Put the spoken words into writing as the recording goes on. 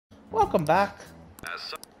Welcome back.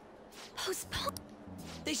 Postpone.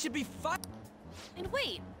 They should be fired. And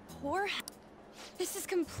wait, poor. This is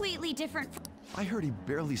completely different. I heard he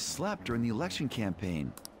barely slept during the election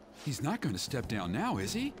campaign. He's not going to step down now,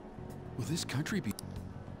 is he? Will this country be...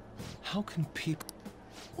 How can people...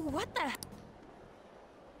 What the?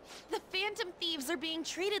 The Phantom Thieves are being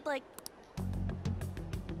treated like...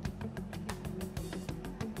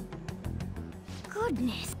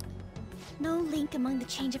 Goodness. No link among the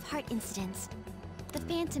change of heart incidents. The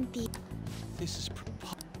Phantom Thief. This is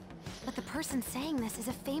But the person saying this is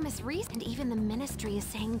a famous reason, and even the Ministry is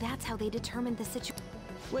saying that's how they determined the situation.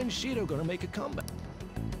 When's Shido gonna make a comeback?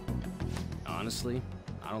 Honestly,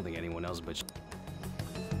 I don't think anyone else but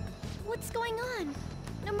What's going on?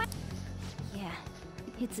 No matter. Yeah,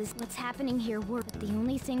 it's as what's happening here. We're the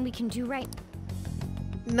only thing we can do right.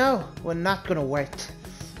 No, we're not gonna wait.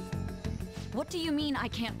 What do you mean I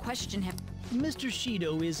can't question him? Mr.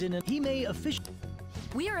 Shido is in a... He may officially...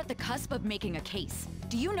 We are at the cusp of making a case.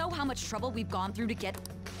 Do you know how much trouble we've gone through to get...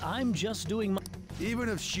 I'm just doing my... Even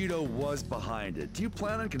if Shido was behind it, do you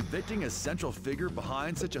plan on convicting a central figure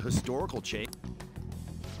behind such a historical change?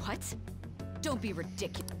 What? Don't be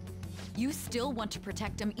ridiculous. You still want to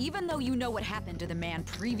protect him even though you know what happened to the man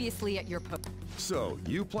previously at your post. So,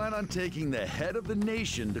 you plan on taking the head of the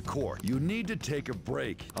nation to court. You need to take a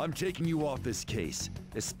break. I'm taking you off this case,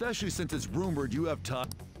 especially since it's rumored you have time.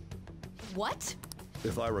 What?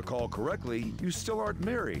 If I recall correctly, you still aren't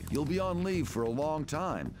married. You'll be on leave for a long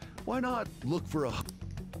time. Why not look for a...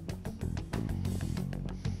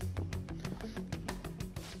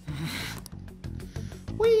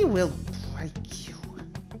 We will break you.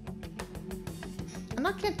 And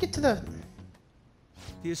I can't get to the...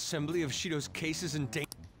 The assembly of Shido's cases in danger.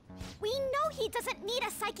 We know he doesn't need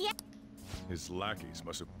a psychiatrist. His lackeys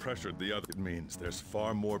must have pressured the other. It means there's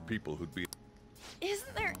far more people who'd be...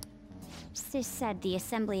 Isn't there? Sis said the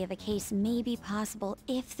assembly of a case may be possible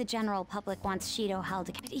if the general public wants Shido held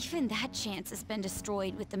accountable. But even that chance has been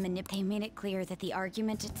destroyed with the They made it clear that the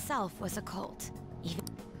argument itself was a cult. Even...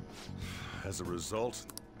 As a result,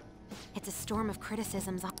 It's a storm of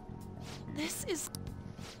criticisms. This is...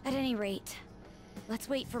 At any rate, let's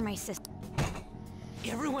wait for my sister.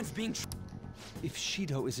 Everyone's being... If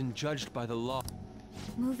Shido isn't judged by the law...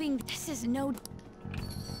 Moving... This is no...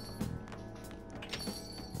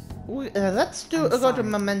 let's do I'm go to sorry.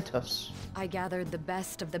 Mementos. I gathered the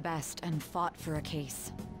best of the best and fought for a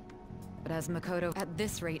case. But as Makoto, at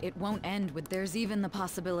this rate, it won't end with there's even the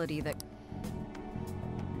possibility that...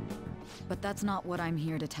 But that's not what I'm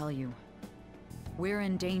here to tell you. We're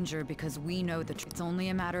in danger because we know that it's only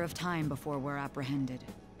a matter of time before we're apprehended.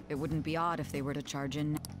 It wouldn't be odd if they were to charge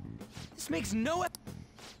in. This makes no...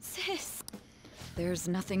 Sis! There's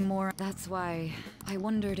nothing more. That's why I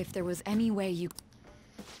wondered if there was any way you...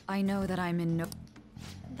 I know that I'm in no...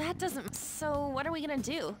 That doesn't... So, what are we gonna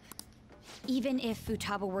do? Even if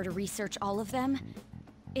Futaba were to research all of them,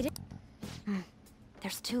 it...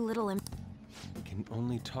 There's too little in... Can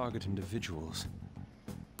only target individuals.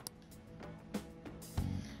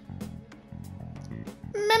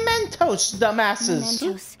 Mementos, dumbasses.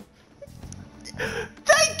 Mementos.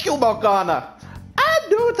 Thank you, Morgana. I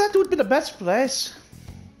knew that would be the best place.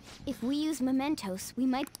 If we use mementos, we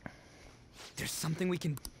might... There's something we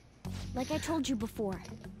can... Like I told you before,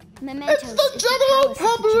 mementos It's the is general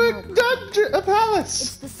palace of the general public dungeon It's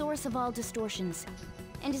palace. the source of all distortions.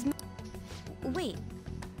 And is... Wait,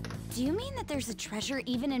 do you mean that there's a treasure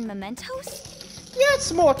even in mementos?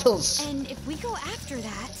 Yes, mortals. And if we go after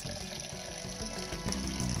that...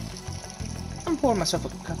 I'm pouring myself a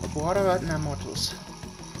cup of water right now, mortals.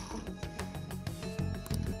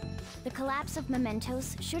 The collapse of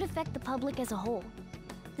mementos should affect the public as a whole.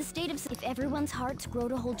 The state of... If everyone's hearts grow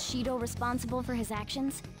to hold Shido responsible for his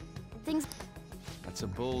actions, things... That's a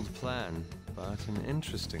bold plan, but an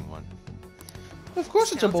interesting one. Of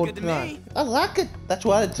course it's a Sounds bold good to plan. me. I like it. That's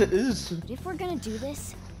what it is. But if we're gonna do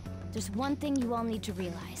this, there's one thing you all need to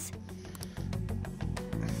realize.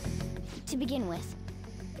 To begin with,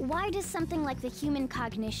 why does something like the human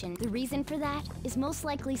cognition... The reason for that is most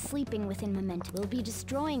likely sleeping within Memento. We'll be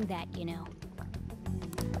destroying that, you know.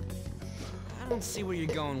 I don't see where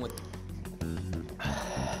you're going with...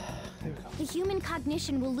 The human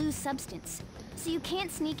cognition will lose substance, so you can't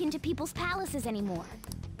sneak into people's palaces anymore.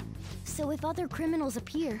 So if other criminals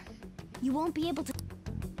appear, you won't be able to...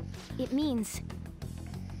 It means...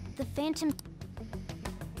 The Phantom...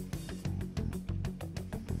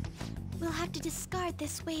 We'll have to discard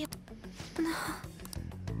this way of...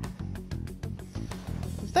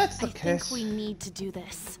 If that's the I case... think we need to do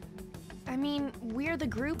this. I mean, we're the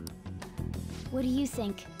group. What do you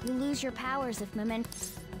think? You'll lose your powers if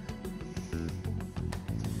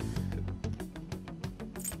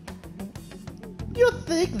You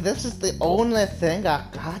think this is the only thing I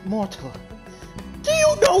got, mortal? Do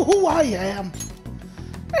you know who I am?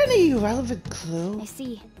 Any relevant clue? I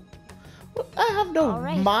see. I have no All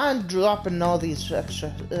right. mind dropping all these extra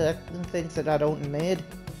things that I don't need.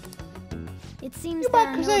 It seems You there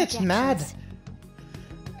might are could no say it's mad. objections.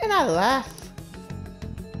 And I laugh.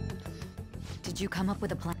 Did you come up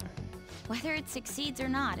with a plan? Whether it succeeds or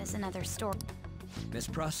not is another story. Miss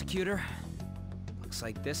Prosecutor, looks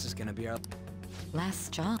like this is gonna be our...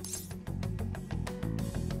 Last job.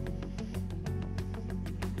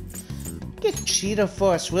 Get Cheetah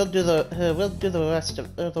first. We'll do the rest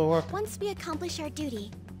of the work. Once we accomplish our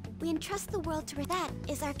duty, we entrust the world to that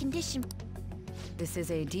is our condition. This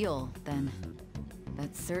is a deal, then.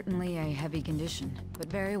 That's certainly a heavy condition, but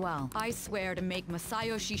very well. I swear to make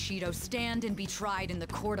Masayoshi Shido stand and be tried in the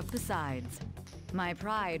court of... Besides, my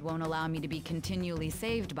pride won't allow me to be continually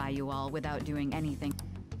saved by you all without doing anything.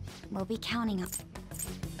 We'll be counting on.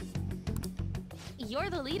 You're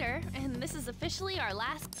the leader, and this is officially our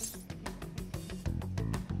last...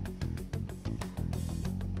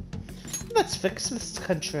 Let's fix this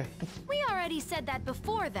country. We already said that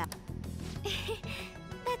before that.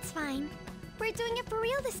 That's fine. We're doing it for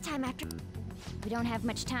real this time after. We don't have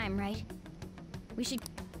much time, right? We should...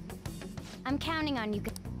 I'm counting on you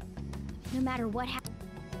guys. No matter what happens.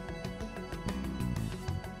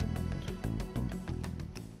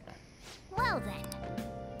 Well then.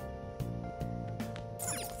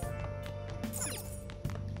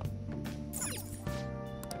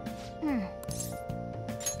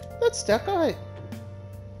 Let's decorate.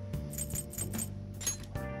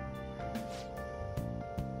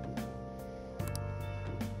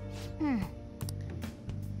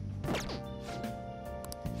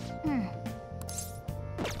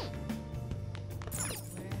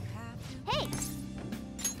 Hey!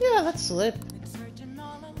 Yeah, let's sleep.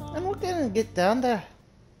 And we're gonna get down there.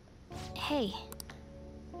 Hey.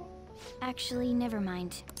 Actually, never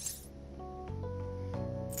mind.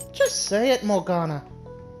 Just say it, Morgana.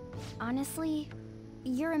 Honestly,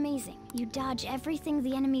 you're amazing. You dodge everything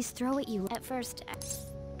the enemies throw at you. At first,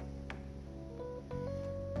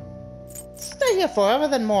 Stay here forever,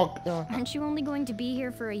 then Morgana. aren't you only going to be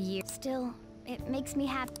here for a year? Still, it makes me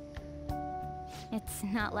happy. It's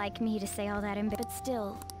not like me to say all that, but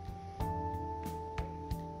still.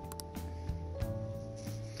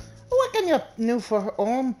 What can you do for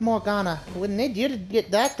Morgana? We need you to get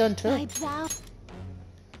that done too. I vow.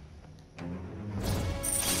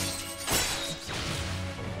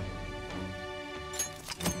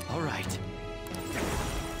 All right.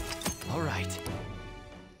 All right.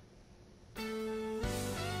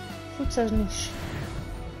 What's that niche?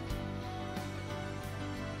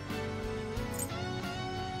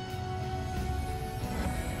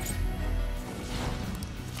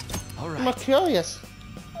 All I'm right. curious.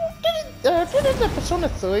 Didn't the Persona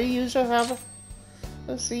 3 user have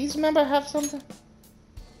a C's member have something?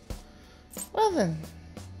 Well then.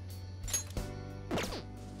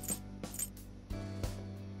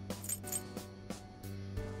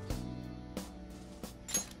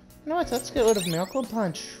 No, let's get rid of Miracle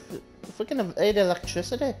Punch. If we can evade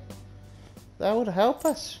electricity, that would help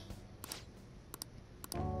us.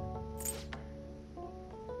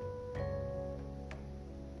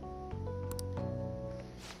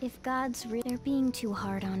 If God's they're being too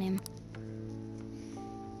hard on him.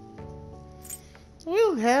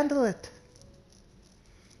 We'll handle it.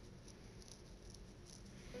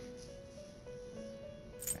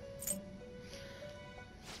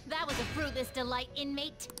 That was a fruitless delight,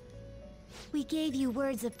 inmate. We gave you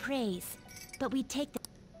words of praise, but we take them.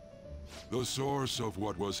 The source of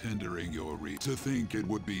what was hindering your to think it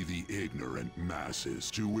would be the ignorant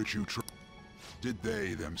masses to which you did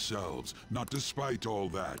they themselves, not despite all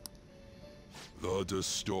that. The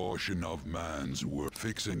distortion of man's work.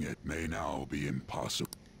 Fixing it may now be impossible.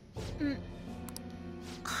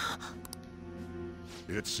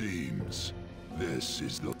 It seems this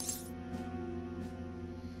is the...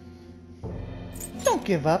 Don't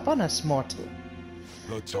give up on us, mortal.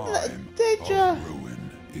 The time Daedra, of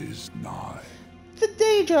ruin is nigh. the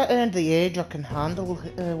Daedra and the Aedra can handle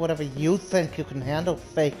whatever you think you can handle,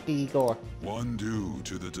 fake Igor. One due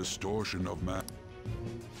to the distortion of man.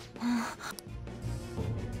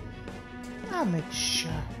 I'll make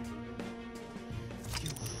sure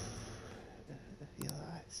you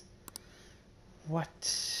realize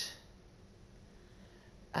what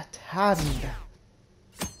at hand.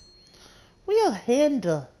 We'll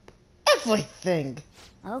handle everything.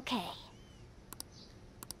 Okay.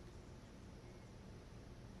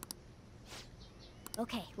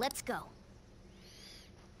 Okay, let's go.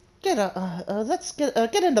 Let's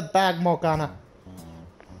get in the bag, Morgana.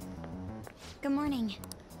 Good morning.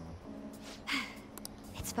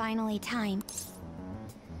 It's finally time.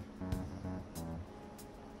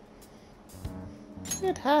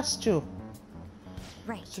 It has to.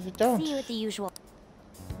 Right. If it don't. See you at the usual.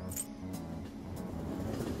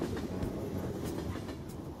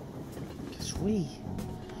 Because we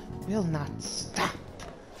will not stop.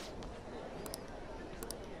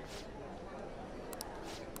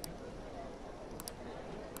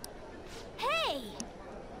 Hey!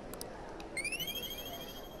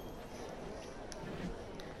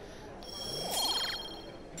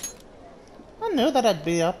 I knew that I'd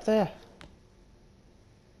be up there.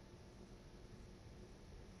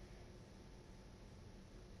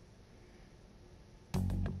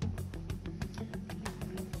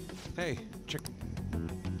 Hey, check.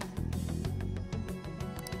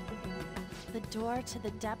 The door to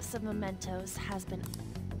the depths of mementos has been...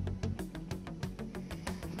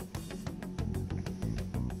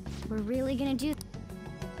 We're really gonna do...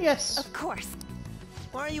 Yes. Of course.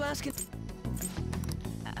 Why are you asking?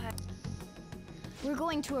 We're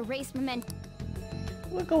going to erase memento.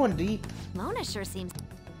 We're going deep. Mona sure seems...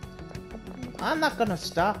 I'm not gonna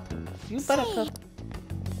stop. You better Say, go.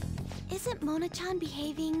 Isn't Mona-chan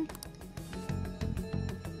behaving...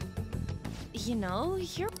 You know,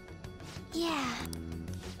 you're... Yeah.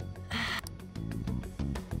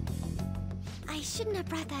 I shouldn't have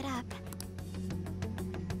brought that up.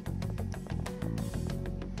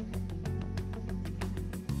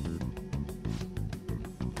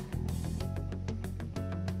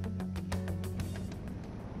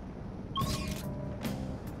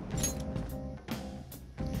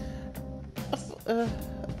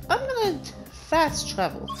 I'm gonna fast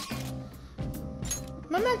travel.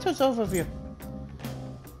 Mementos overview.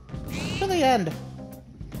 To the end.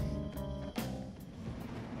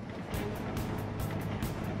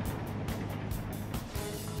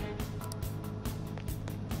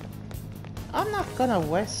 I'm not gonna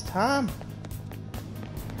waste time.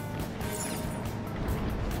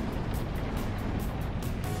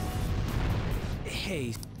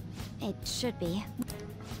 Hey, It should be.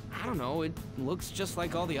 I don't know, it looks just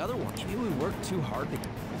like all the other ones. Maybe we worked too hard to...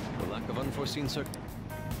 For lack of unforeseen circumstances.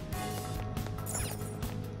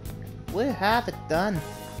 We have it done.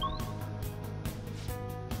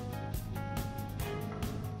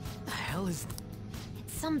 The hell is...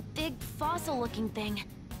 It's some big fossil-looking thing.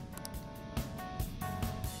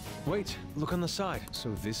 Wait, look on the side.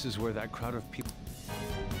 So this is where that crowd of people...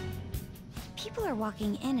 People are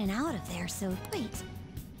walking in and out of there, so wait.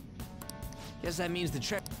 Guess that means the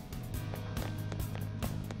trip...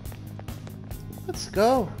 Let's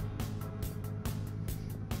go.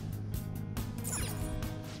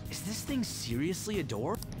 Is this thing seriously a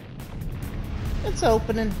door? It's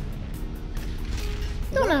opening.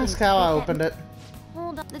 Don't ask how I opened it.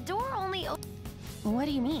 Hold up, the door only What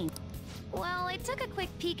do you mean? Well, I took a quick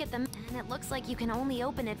peek at them, and it looks like you can only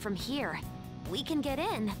open it from here. We can get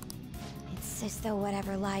in. It's as though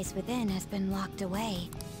whatever lies within has been locked away.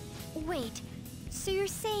 Wait, so you're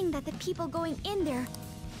saying that the people going in there...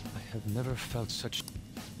 I have never felt such...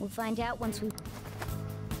 We'll find out once we...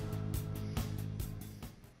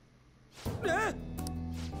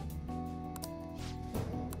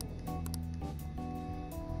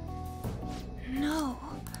 No.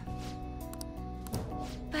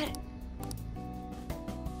 But...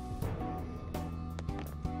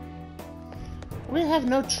 We have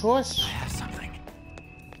no choice. I have something.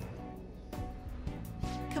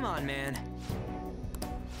 Come on, man.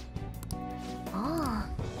 Oh,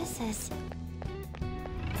 this is...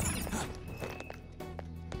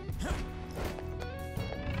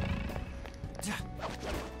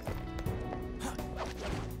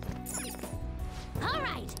 All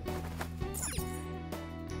right.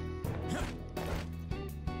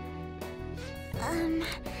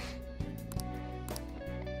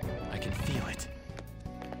 I can feel it.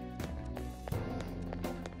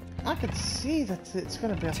 I can see that it's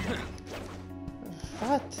gonna be a...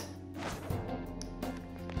 What?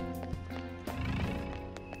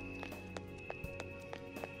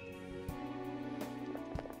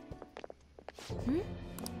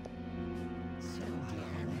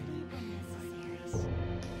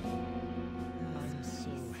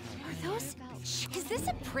 Are those... Is this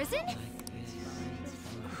a prison?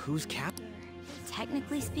 Who's Cap?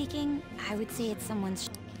 Technically speaking, I would say it's someone's...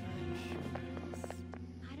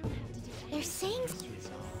 They're saying...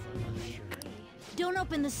 Don't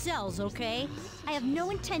open the cells, okay? I have no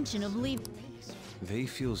intention of leaving. They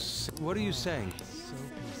feel What are you saying?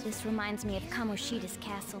 This reminds me of Kamoshida's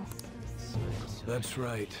castle. That's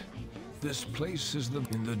right. This place is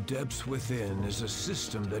in the depths within is a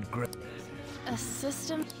system that A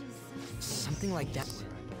system? Some something like that.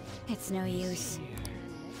 It's no use.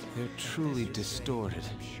 They're truly distorted,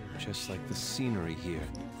 just like the scenery here.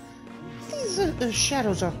 These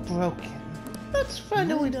shadows are broken. Let's find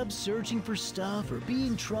You a way. end up searching for stuff or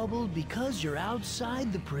being troubled because you're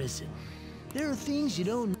outside the prison. There are things you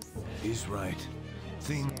don't... He's right.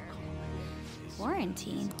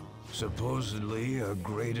 Quarantine. Supposedly a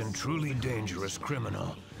great and truly dangerous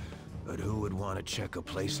criminal. But who would want to check a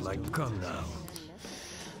place like... Come now.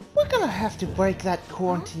 We're gonna have to break that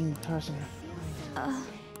quarantine person.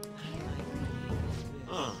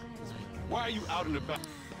 Why are you out and about?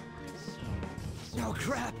 Oh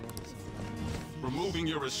crap! Removing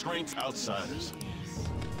your restraints, outsiders.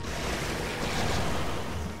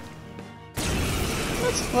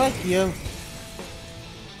 Let's break you.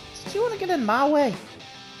 Do you want to get in my way?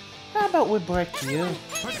 How about we break you?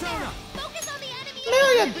 Persona!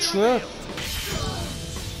 Million truth.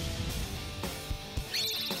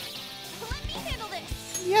 Let me handle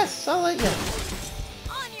this. Yes, I'll let you.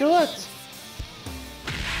 Do it.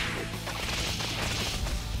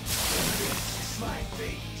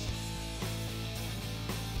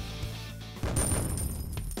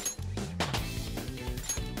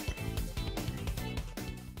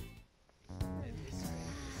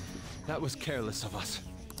 That was careless of us.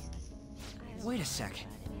 Wait a sec.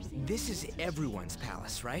 This is everyone's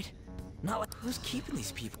palace, right? Not like who's keeping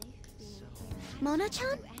these people?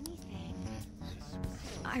 Mona-chan?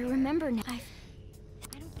 I remember now.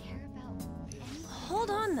 Hold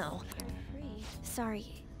on, though. Sorry,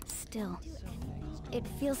 still. It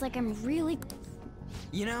feels like I'm really...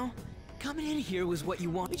 You know, coming in here was what you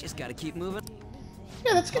want. We just gotta keep moving.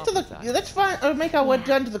 Yeah, let's get to the. Yeah, let's find or make our way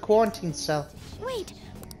down to the quarantine cell. Wait!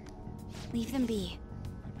 Leave them be.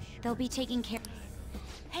 They'll be taking care...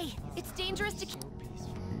 Hey, it's dangerous to...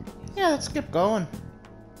 Yeah, let's keep going.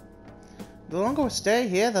 The longer we stay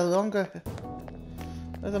here, the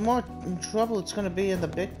more in trouble it's gonna be in the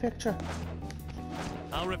big picture.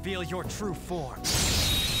 I'll reveal your true form.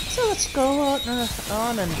 So let's go out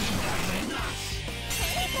on and...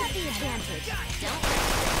 Take out the advantage. Don't...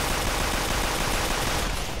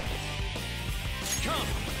 Come!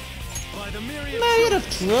 By the Myriad of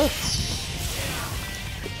truths.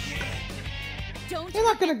 Don't You're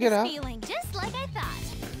not gonna get out. feeling just like I thought.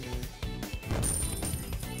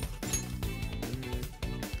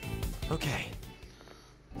 Okay.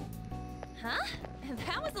 Huh?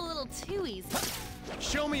 That was a little too easy.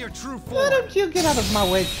 Show me your true form. Why don't you get out of my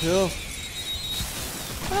way too?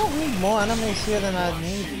 I don't need more enemies here than I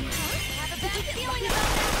need. Have a bad feeling about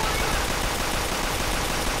that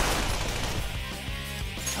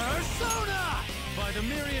Persona! By the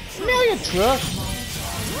myriad truths. Myriad truths.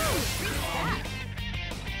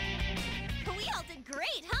 one. We all did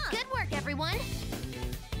great, huh? Good work, everyone.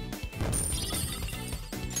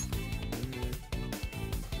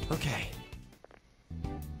 Okay.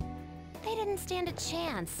 They didn't stand a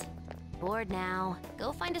chance. Bored now.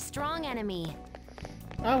 Go find a strong enemy.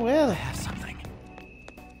 I will. I have something.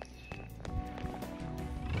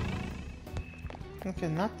 Okay,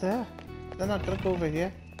 not there. They're not gonna go over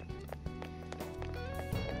here.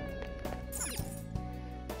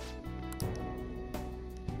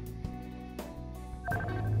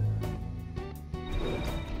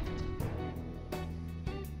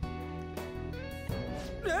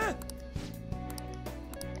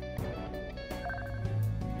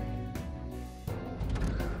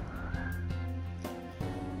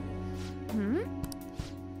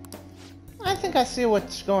 I think I see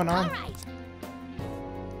what's going on. All right.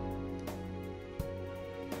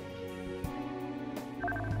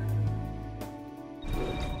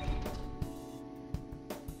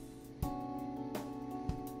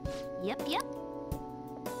 Yep, yep.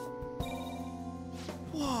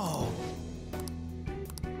 Whoa!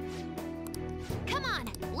 Come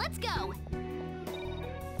on, let's go.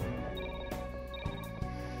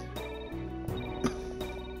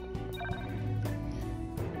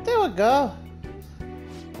 There we go.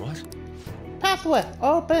 What? Pathway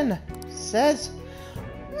open, says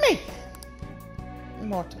me.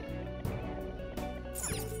 Immortal.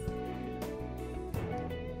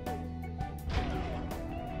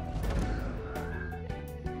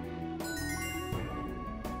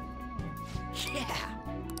 Yeah!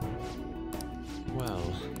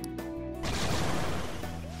 Well,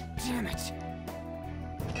 Damn it!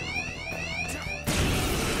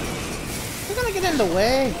 You're gonna get in the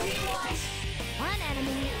way. One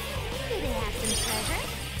enemy. Maybe they have some treasure.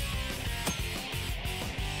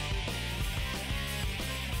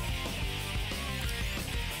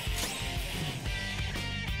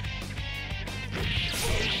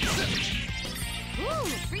 Ooh,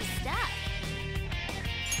 free stuff.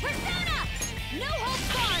 Persona! No hope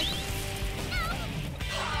barred!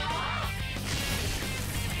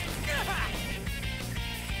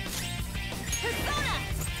 Persona!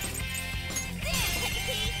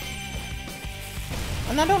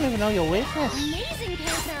 And I don't even know your weakness. Amazing,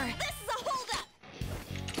 Panther! This is a holdup!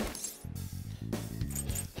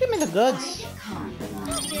 Give me the goods.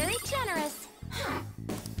 Very generous.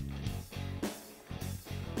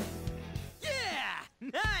 Yeah!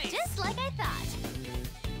 Nice! Just like I thought.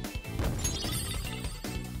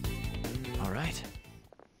 All right.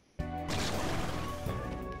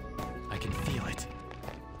 I can feel it.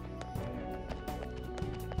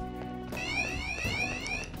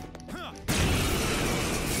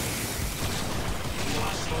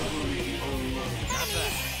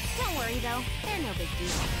 Don't worry though, they're no big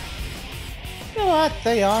deal. You know what?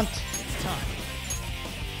 They aren't. It's time.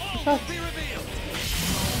 All But will be revealed.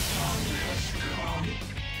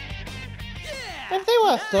 if they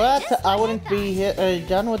were a threat, I wouldn't be here,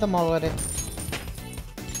 done with them already.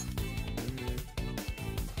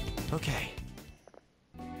 Okay.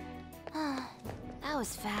 That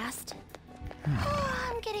was fast.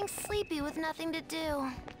 I'm getting sleepy with nothing to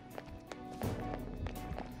do.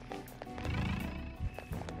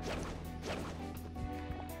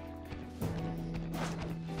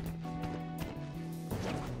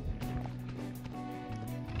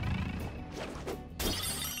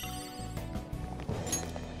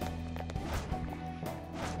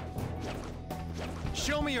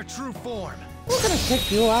 Show me your true form. We're gonna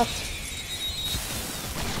kick you out.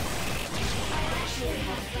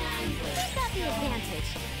 You've got the advantage.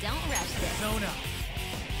 Don't rush this. Persona.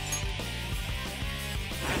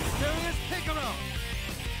 Serious Piccolo.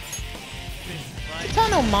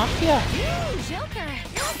 Titano Mafia. Ooh, Joker!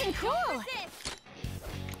 You're looking cool!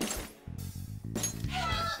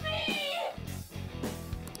 Help me!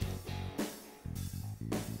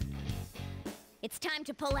 It's time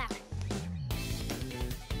to pull out.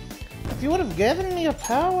 If you would have given me your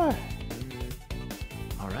power.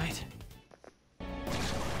 All right.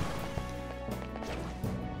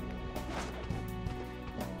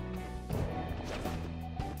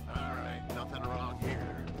 Alright, nothing wrong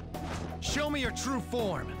here. Show me your true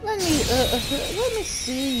form. Let me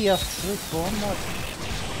see your true form.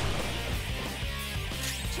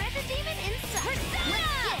 Treasure demon inside.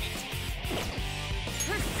 Persona!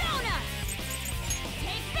 Persona!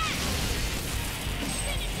 Take that!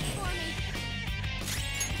 Finish it for me.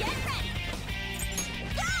 Get ready.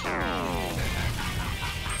 Go!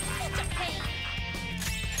 Such a pain.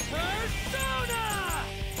 Persona!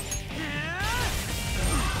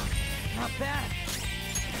 Not bad.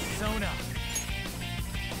 Persona.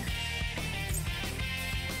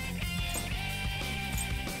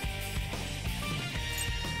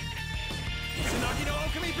 Tsunagi no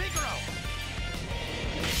Okami Picaro!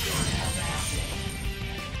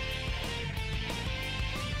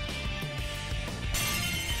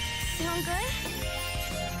 Sound good?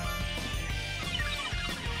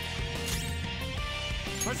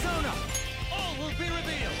 Persona! All will be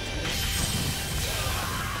revealed!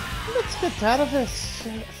 Let's get out of this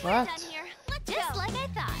flat. Done here. Just like I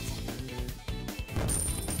thought.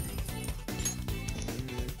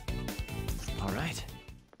 All right.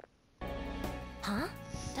 Huh?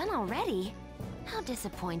 Done already? How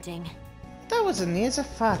disappointing. That was an easy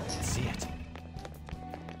fight. See it.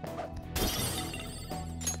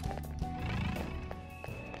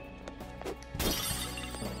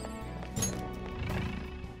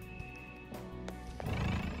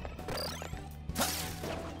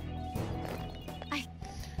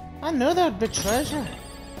 I knew there'd be treasure.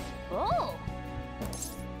 Oh!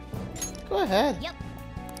 Go ahead. Yep.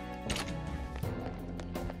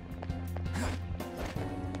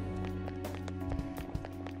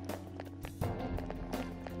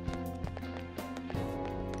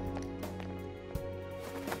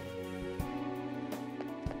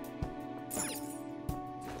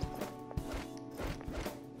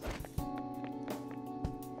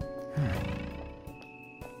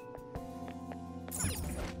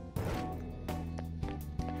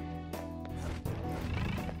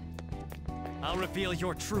 I'll reveal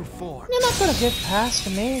your true form. You're not gonna get past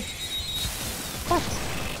me. What?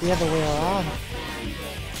 The other way around.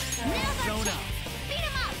 Persona. Beat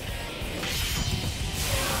him up!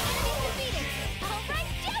 Defeated! All right,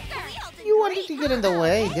 Joker! You wanted to get in the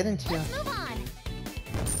way, didn't you? Let's move on.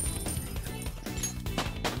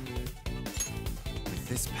 With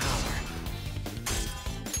this power.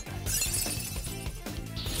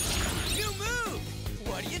 You move!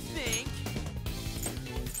 What do you think?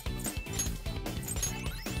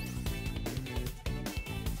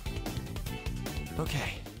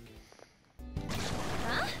 Okay.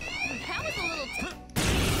 Huh? That was a little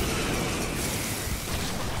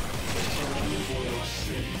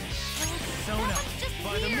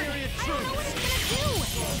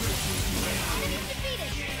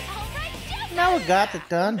Now we got it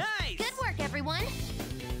done. Nice. Good work, everyone.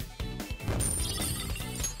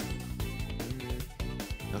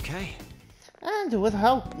 Okay. And with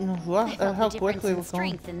how quickly we're going.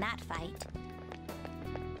 Strength in that fight.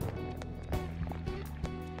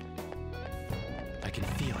 I can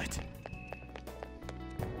feel it.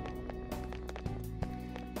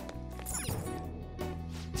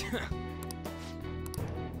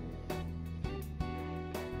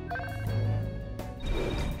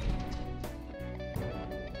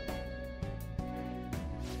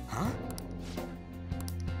 Huh?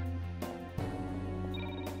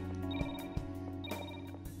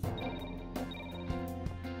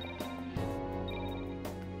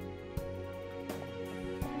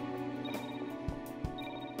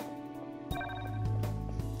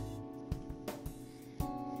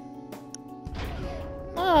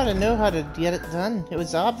 Oh, I knew how to get it done. It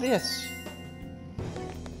was obvious.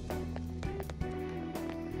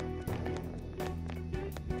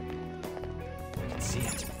 I can see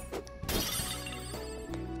it.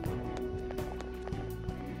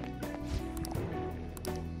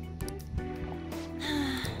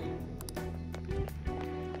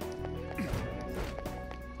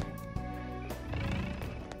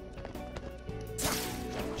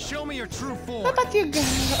 Show me your true form. How about you go?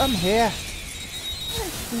 I'm here.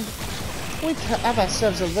 We have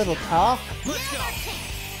ourselves a little talk. Let's go.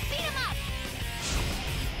 Beat him up.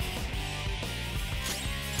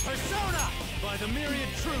 Persona by the myriad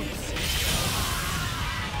troops.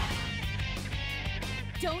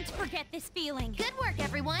 Don't forget this feeling. Good work,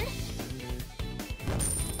 everyone.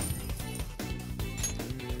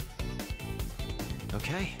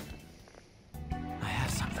 Okay. I have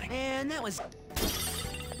something. And that was...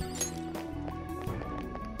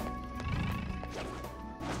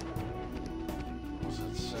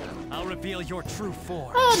 I'll reveal your true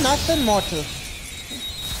form. Oh, nothing mortal. It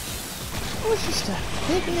was just a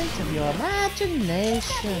figment of your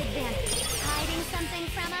imagination. Hiding something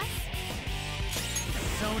from us?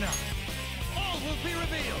 Persona. All will be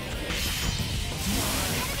revealed.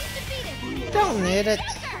 Enemies defeated. Don't need it.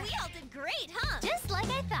 We all did great, huh? Just like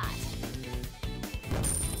I thought.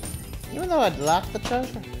 Even though I'd locked the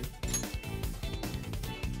treasure.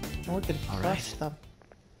 We could crush them.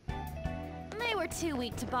 They were too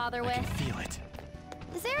weak to bother I with. can feel it.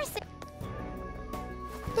 Is there a I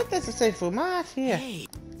think there's a safe room out here. Hey.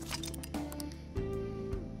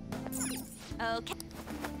 Okay.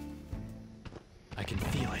 I can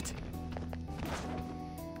feel it.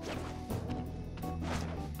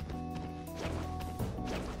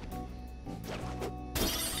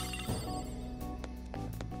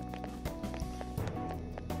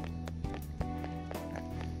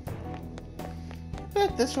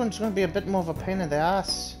 But this one's gonna be a bit more of a pain in the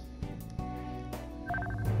ass.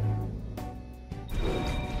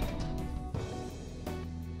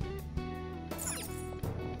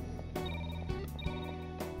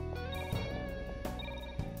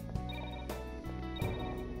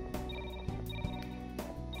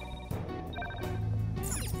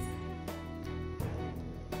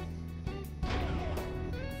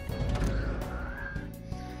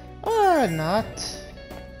 Or not.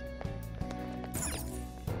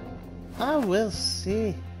 I will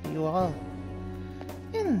see you all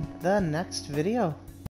in the next video.